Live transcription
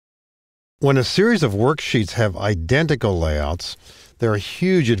When a series of worksheets have identical layouts, there are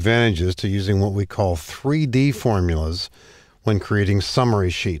huge advantages to using what we call 3D formulas when creating summary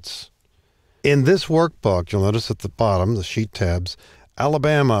sheets. In this workbook, you'll notice at the bottom, the sheet tabs,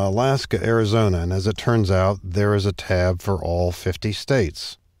 Alabama, Alaska, Arizona, and as it turns out, there is a tab for all 50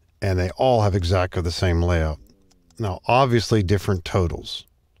 states, and they all have exactly the same layout. Now, obviously different totals.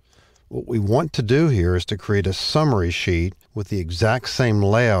 What we want to do here is to create a summary sheet with the exact same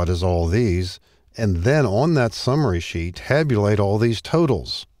layout as all these, and then on that summary sheet, tabulate all these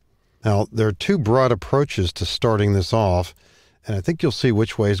totals. Now, there are two broad approaches to starting this off, and I think you'll see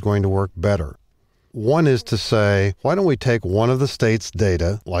which way is going to work better. One is to say, why don't we take one of the state's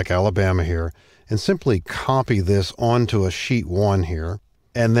data, like Alabama here, and simply copy this onto a sheet 1 here,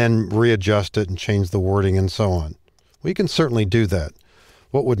 and then readjust it and change the wording and so on. We can certainly do that.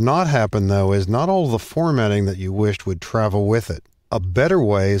 What would not happen, though, is not all the formatting that you wished would travel with it. A better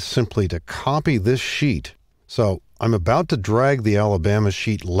way is simply to copy this sheet. So I'm about to drag the Alabama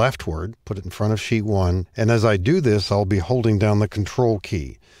sheet leftward, put it in front of sheet 1, and as I do this, I'll be holding down the Control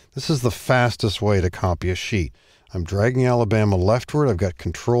key. This is the fastest way to copy a sheet. I'm dragging Alabama leftward, I've got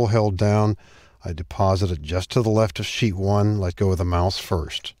Control held down, I deposit it just to the left of sheet 1, let go of the mouse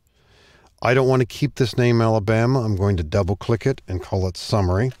first. I don't want to keep this name Alabama. I'm going to double click it and call it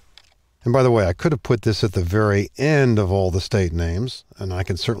Summary. And by the way, I could have put this at the very end of all the state names, and I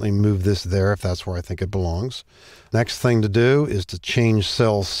can certainly move this there if that's where I think it belongs. Next thing to do is to change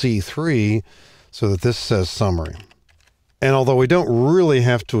cell C3 so that this says Summary. And although we don't really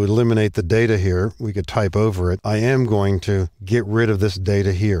have to eliminate the data here, we could type over it, I am going to get rid of this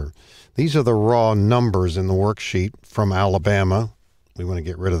data here. These are the raw numbers in the worksheet from Alabama. We want to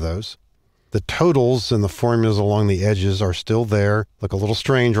get rid of those. The totals and the formulas along the edges are still there. Look a little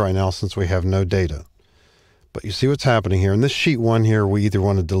strange right now since we have no data. But you see what's happening here. In this sheet 1 here, we either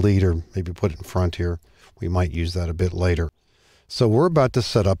want to delete or maybe put it in front here. We might use that a bit later. So we're about to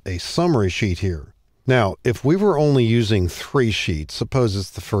set up a summary sheet here. Now, if we were only using 3 sheets, suppose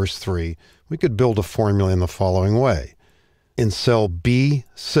it's the first 3, we could build a formula in the following way. In cell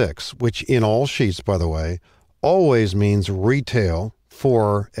B6, which in all sheets, by the way, always means retail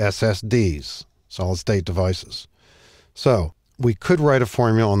for SSDs, solid state devices. So we could write a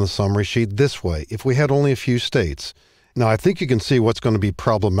formula on the summary sheet this way if we had only a few states. Now I think you can see what's going to be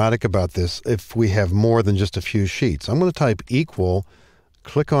problematic about this if we have more than just a few sheets. I'm going to type equal,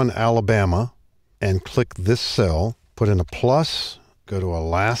 click on Alabama, and click this cell, put in a plus, go to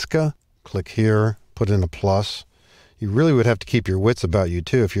Alaska, click here, put in a plus. You really would have to keep your wits about you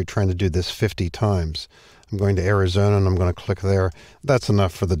too if you're trying to do this 50 times. I'm going to Arizona and I'm going to click there. That's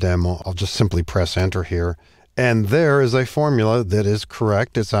enough for the demo. I'll just simply press enter here. And there is a formula that is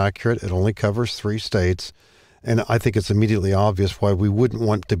correct. It's accurate. It only covers 3 states. And I think it's immediately obvious why we wouldn't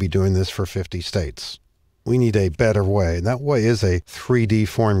want to be doing this for 50 states. We need a better way. And that way is a 3D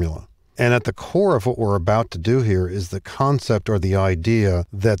formula. And at the core of what we're about to do here is the concept or the idea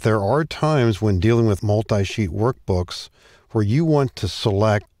that there are times when dealing with multi-sheet workbooks where you want to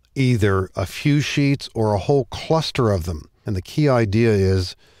select either a few sheets or a whole cluster of them. And the key idea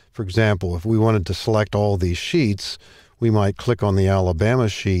is, for example, if we wanted to select all these sheets, we might click on the Alabama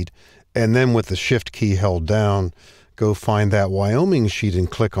sheet and then with the Shift key held down, go find that Wyoming sheet and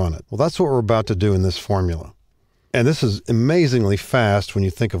click on it. Well, that's what we're about to do in this formula. And this is amazingly fast when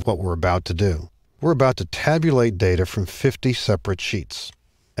you think of what we're about to do. We're about to tabulate data from 50 separate sheets.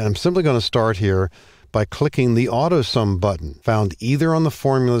 And I'm simply going to start here by clicking the Autosum button, found either on the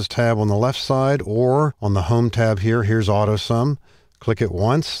Formulas tab on the left side or on the Home tab here. Here's Autosum. Click it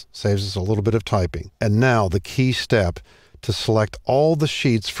once, saves us a little bit of typing. And now the key step to select all the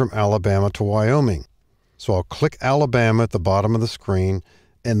sheets from Alabama to Wyoming. So I'll click Alabama at the bottom of the screen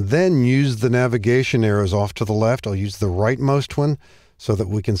and then use the navigation arrows off to the left. I'll use the rightmost one so that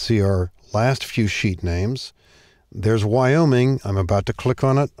we can see our last few sheet names. There's Wyoming. I'm about to click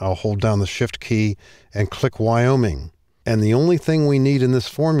on it. I'll hold down the Shift key and click Wyoming. And the only thing we need in this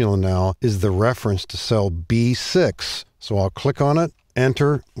formula now is the reference to cell B6. So I'll click on it,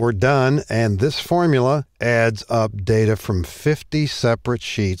 enter, we're done. And this formula adds up data from 50 separate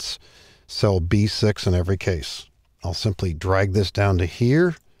sheets, cell B6 in every case. I'll simply drag this down to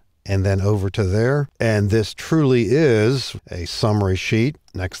here and then over to there. And this truly is a summary sheet.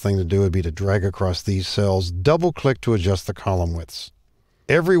 Next thing to do would be to drag across these cells, double click to adjust the column widths.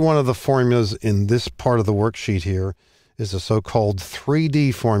 Every one of the formulas in this part of the worksheet here is a so-called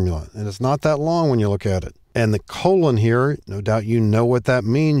 3D formula. And it's not that long when you look at it. And the colon here, no doubt you know what that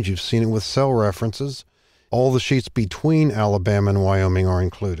means. You've seen it with cell references. All the sheets between Alabama and Wyoming are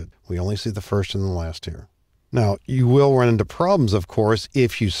included. We only see the first and the last here. Now, you will run into problems, of course,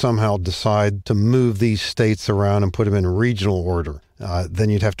 if you somehow decide to move these states around and put them in regional order. Then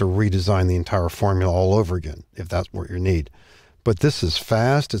you'd have to redesign the entire formula all over again, if that's what you need. But this is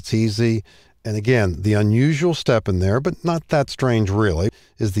fast, it's easy, and again, the unusual step in there, but not that strange really,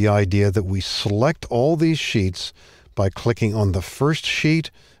 is the idea that we select all these sheets by clicking on the first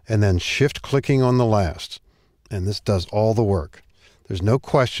sheet and then shift-clicking on the last. And this does all the work. There's no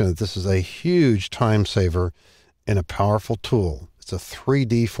question that this is a huge time saver and a powerful tool. It's a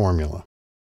 3D formula.